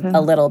just a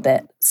little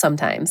bit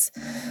sometimes.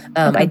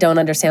 I don't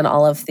understand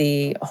all of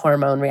the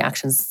hormone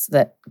reactions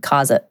that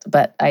cause it,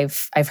 but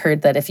I've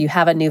heard that if you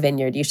have a new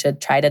vineyard, you should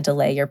try to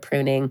delay your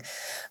pruning.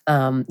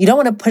 You don't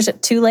want to push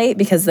it too late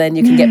because then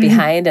you can get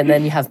behind and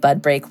then you have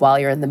bud break while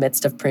you're in the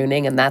midst of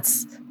pruning, and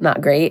that's not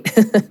great.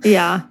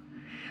 Yeah.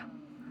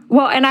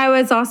 Well, and I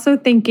was also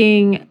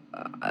thinking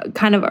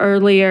kind of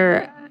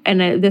earlier,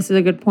 and this is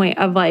a good point,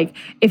 of like,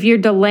 if you're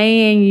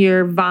delaying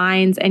your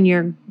vines and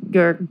your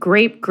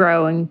grape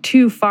growing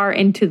too far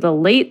into the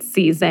late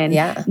season,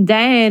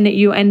 then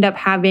you end up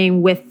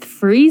having with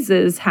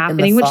freezes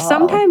happening, which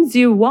sometimes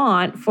you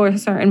want for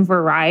certain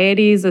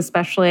varieties,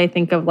 especially I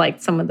think of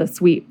like some of the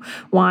sweet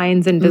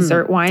wines and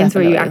dessert wines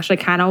where you actually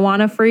kind of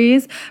want to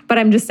freeze. But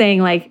I'm just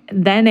saying, like,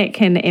 then it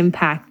can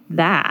impact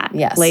that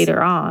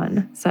later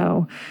on.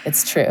 So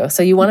it's true.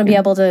 So you want to be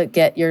able to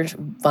get your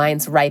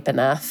vines ripe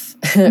enough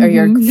or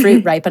your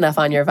fruit ripe enough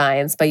on your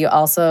vines, but you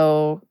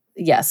also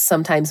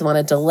sometimes want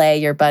to delay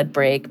your bud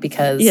break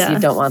because you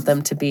don't want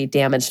them to be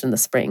damaged in the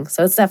spring.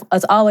 So it's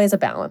always a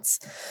balance.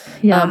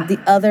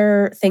 The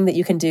other thing that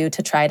you can do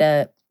to try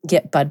to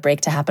get bud break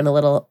to happen a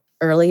little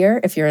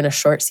earlier if you're in a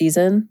short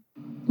season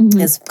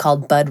is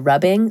called bud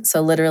rubbing.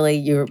 So literally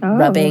you're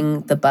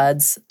rubbing the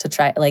buds to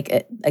try,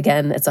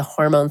 again, it's a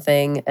hormone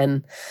thing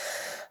and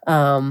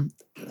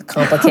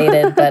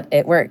complicated, but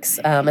it works.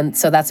 And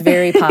so that's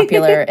very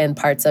popular in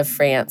parts of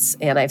France,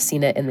 and I've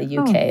seen it in the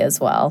UK as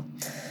well.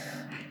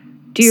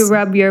 Do you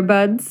rub your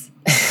buds?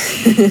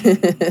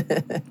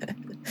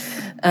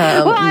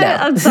 No.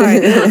 I'm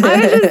sorry.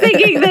 I was just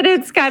thinking that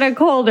it's kind of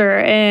colder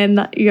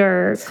in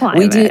your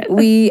climate.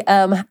 We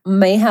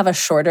may have a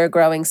shorter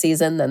growing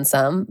season than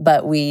some,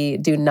 but we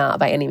do not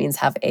by any means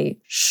have a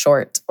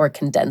short or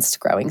condensed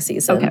growing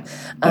season.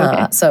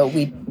 So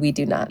we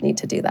do not need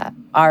to do that.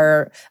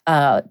 Our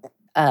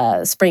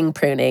spring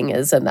pruning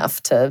is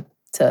enough to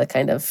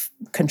kind of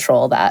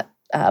control that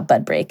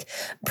bud break.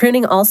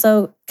 Pruning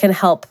also can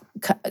help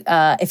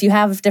if you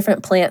have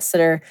different plants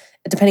that are,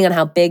 depending on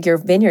how big your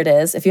vineyard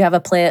is, if you have a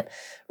plant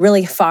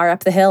really far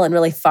up the hill and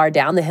really far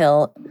down the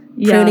hill,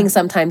 pruning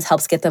sometimes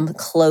helps get them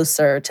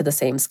closer to the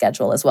same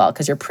schedule as well,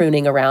 because you're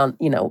pruning around,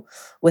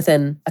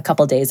 within a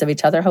couple days of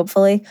each other,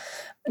 hopefully.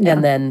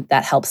 And then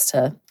that helps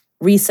to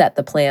reset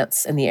the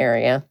plants in the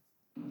area.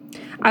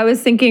 I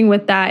was thinking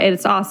with that,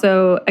 it's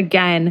also,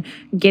 again,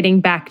 getting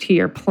back to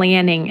your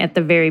planning at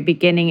the very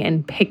beginning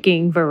and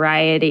picking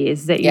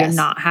varieties that you're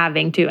not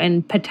having to.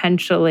 And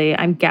potentially,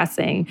 I'm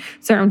guessing,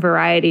 certain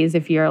varieties,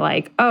 if you're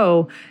like,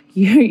 oh,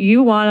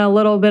 you want a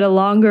little bit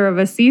longer of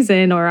a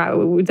season, or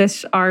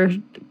our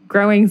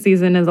growing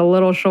season is a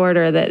little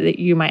shorter, that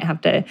you might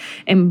have to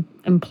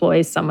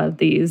employ some of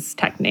these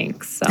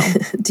techniques. So,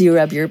 do you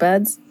rub your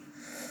buds?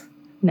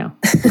 No.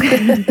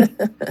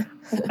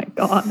 Oh my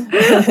God.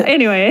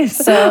 Anyway.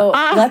 So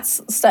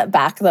let's step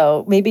back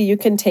though. Maybe you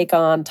can take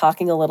on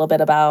talking a little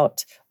bit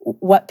about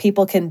what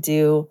people can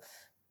do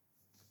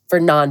for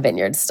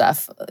non-vineyard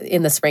stuff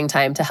in the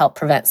springtime to help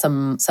prevent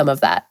some of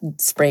that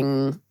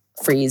spring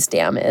freeze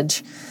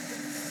damage.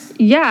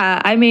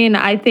 Yeah. I mean,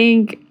 I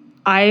think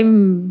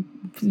I'm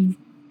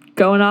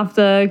going off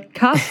the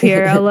cuff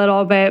here a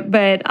little bit,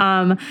 but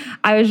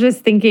I was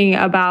just thinking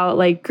about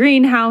like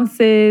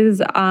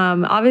greenhouses.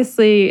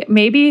 Obviously,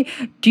 maybe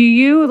do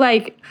you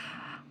like,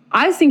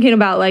 I was thinking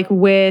about like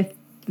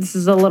this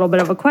is a little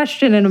bit of a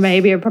question and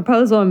maybe a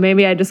proposal, and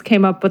maybe I just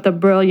came up with a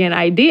brilliant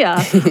idea,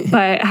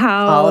 but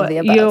how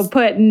you'll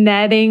put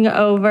netting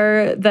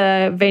over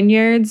the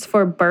vineyards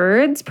for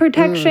birds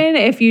protection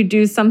if you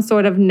do some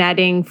sort of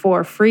netting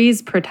for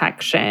freeze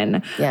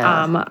protection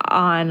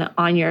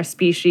on your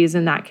species.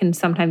 And that can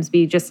sometimes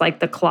be just like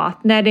the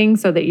cloth netting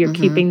so that you're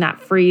keeping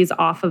that freeze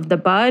off of the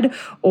bud,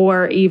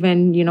 or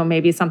even,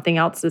 maybe something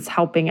else that's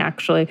helping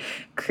actually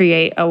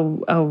create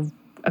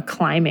a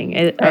climbing,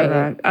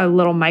 or a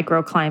little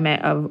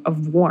microclimate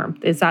of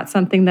warmth. Is that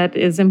something that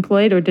is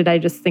employed, or did I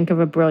just think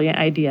of a brilliant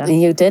idea?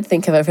 You did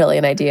think of a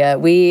brilliant idea.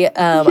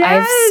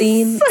 I've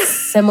seen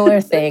similar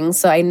things,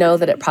 so I know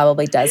that it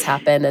probably does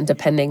happen. And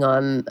depending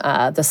on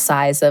the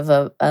size of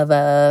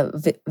a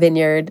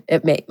vineyard,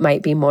 it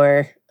might be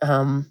more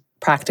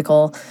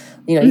practical.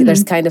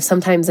 There's kind of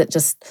sometimes it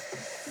just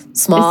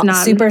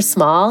super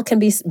small can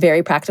be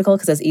very practical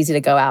because it's easy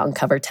to go out and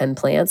cover 10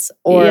 plants,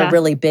 or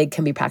really big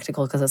can be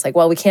practical because it's like,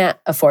 well, we can't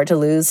afford to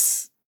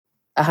lose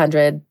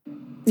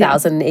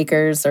 100,000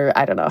 acres, or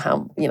I don't know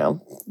how,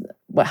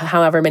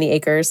 however many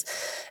acres.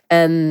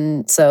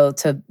 And so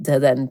to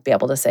then be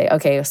able to say,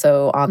 okay,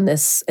 so in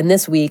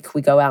this week,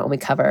 we go out and we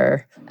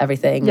cover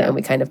everything and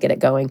we kind of get it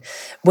going.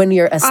 When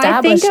you're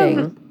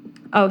establishing...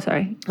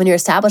 When you're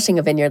establishing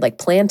a vineyard, like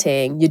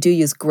planting, you do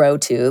use grow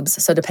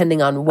tubes. So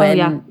depending on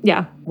when,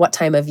 what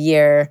time of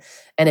year,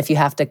 and if you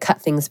have to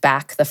cut things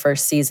back the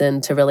first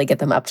season to really get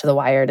them up to the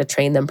wire to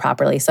train them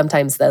properly,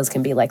 sometimes those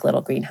can be like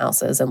little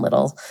greenhouses and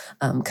little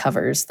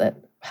covers that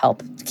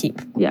help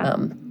keep...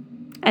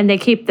 and they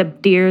keep the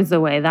deers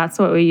away. That's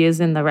what we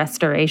use in the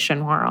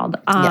restoration world.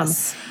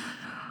 Yes.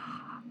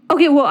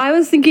 Okay, well, I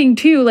was thinking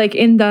too, like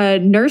in the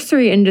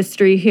nursery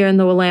industry here in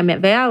the Willamette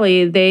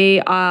Valley,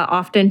 they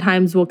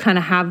oftentimes will kind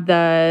of have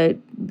the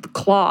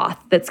cloth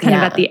that's kind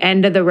of at the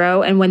end of the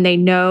row. And when they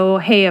know,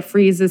 hey, a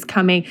freeze is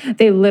coming,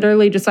 they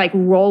literally just like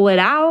roll it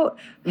out.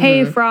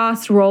 Hey,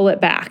 frost, roll it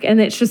back. And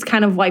it's just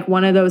kind of like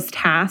one of those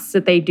tasks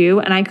that they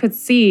do. And I could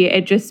see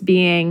it just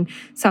being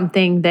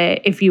something that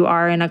if you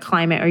are in a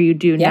climate or you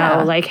do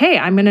know, like, hey,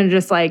 I'm going to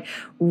just like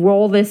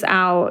roll this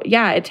out.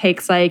 Yeah, it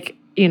takes like,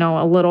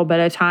 a little bit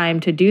of time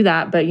to do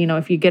that. But,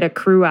 if you get a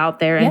crew out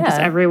there and just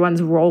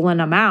everyone's rolling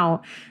them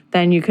out,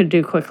 then you could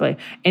do quickly.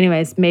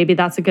 Anyways, maybe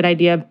that's a good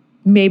idea.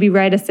 Maybe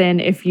write us in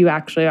if you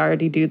actually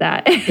already do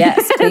that.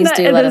 Yes, please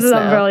do let us know. This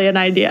is a brilliant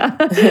idea.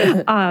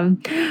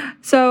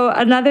 So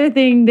another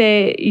thing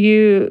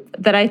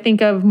that I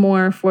think of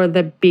more for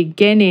the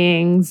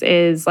beginnings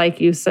is, like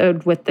you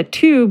said, with the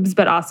tubes,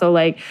 but also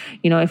like,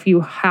 if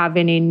you have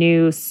any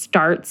new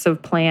starts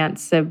of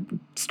plants,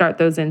 start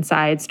those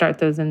inside, start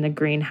those in the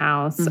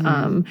greenhouse.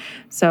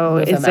 So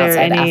move is there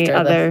any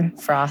other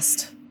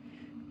frost?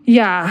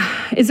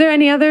 Yeah. Is there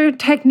any other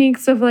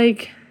techniques of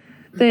like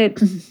that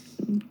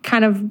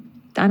kind of,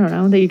 I don't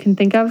know, that you can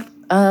think of?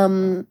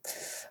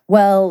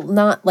 Well,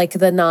 not like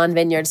the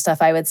non-vineyard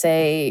stuff. I would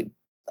say,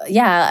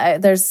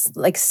 there's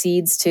like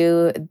seeds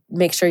too.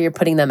 Make sure you're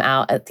putting them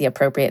out at the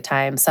appropriate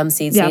time. Some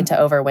seeds need to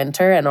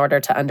overwinter in order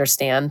to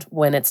understand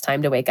when it's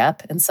time to wake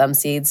up. And some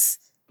seeds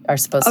are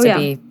supposed to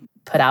be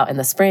put out in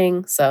the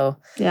spring. So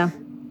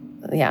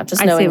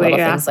just knowing little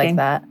things like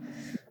that.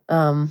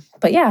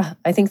 But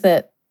I think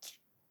that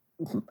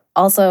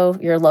also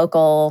your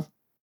local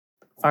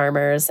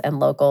farmers and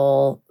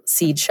local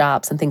seed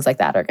shops and things like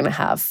that are going to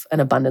have an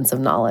abundance of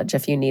knowledge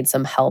if you need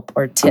some help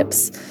or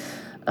tips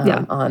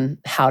on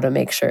how to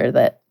make sure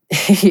that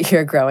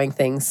you're growing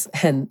things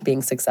and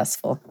being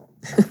successful.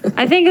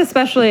 I think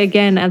especially,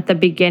 again, at the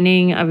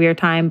beginning of your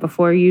time,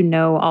 before you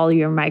know all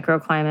your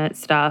microclimate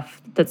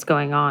stuff that's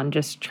going on,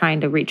 just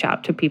trying to reach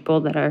out to people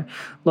that are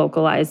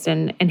localized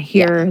and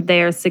hear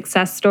their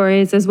success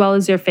stories as well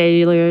as your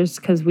failures,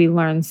 because we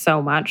learn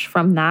so much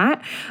from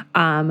that.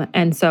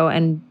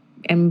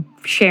 And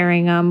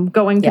sharing them,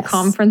 going to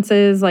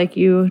conferences like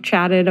you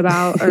chatted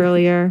about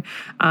earlier.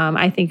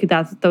 I think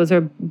those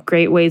are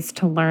great ways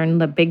to learn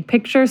the big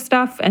picture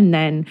stuff, and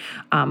then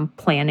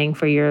planning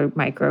for your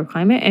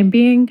microclimate and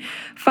being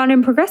fun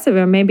and progressive,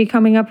 or maybe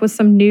coming up with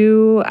some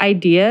new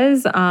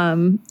ideas.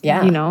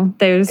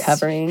 There's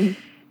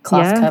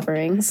cloth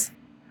coverings.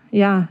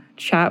 Yeah,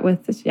 chat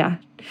with this. Yeah.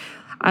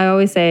 I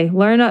always say,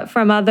 learn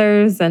from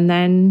others and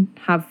then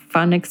have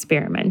fun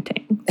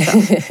experimenting.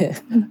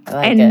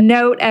 So.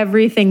 Note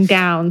everything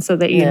down so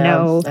that you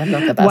know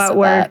what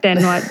worked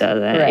and what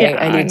doesn't. Right.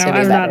 I need to be better.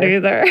 I'm not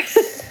either.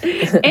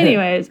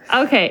 Anyways,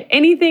 okay.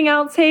 Anything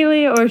else,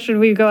 Haley, or should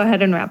we go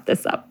ahead and wrap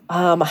this up?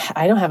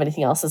 I don't have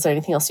anything else. Is there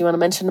anything else you want to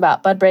mention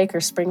about bud break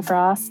or spring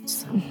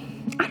frosts?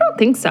 I don't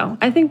think so.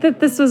 I think that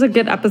this was a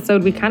good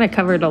episode. We kind of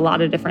covered a lot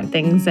of different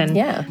things. And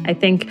I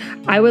think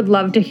I would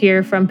love to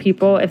hear from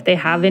people if they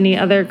have any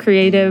other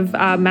creative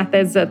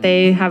methods that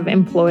they have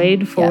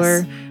employed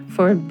for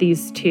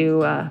these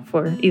two,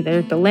 for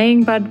either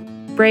delaying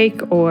bud break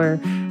or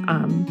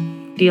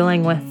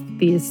dealing with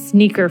these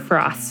sneaker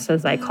frosts,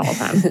 as I call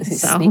them.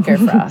 Sneaker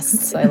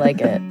frosts. I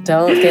like it.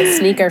 Don't get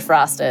sneaker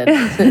frosted.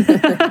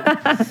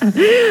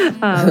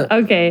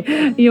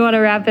 Okay. You want to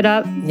wrap it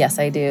up? Yes,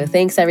 I do.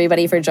 Thanks,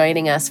 everybody, for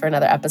joining us for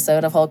another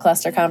episode of Whole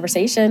Cluster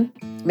Conversation.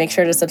 Make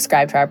sure to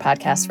subscribe to our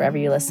podcast wherever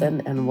you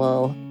listen, and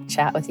we'll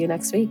chat with you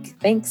next week.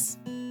 Thanks.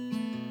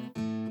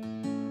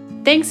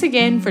 Thanks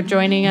again for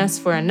joining us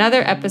for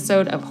another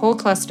episode of Whole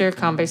Cluster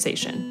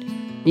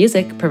Conversation.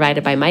 Music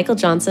provided by Michael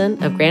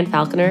Johnson of Grand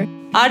Falconer.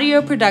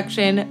 Audio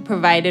production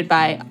provided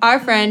by our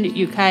friend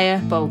Ukiah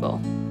Bogle.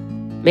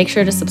 Make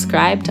sure to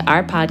subscribe to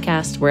our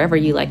podcast wherever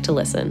you like to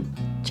listen.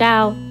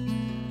 Ciao.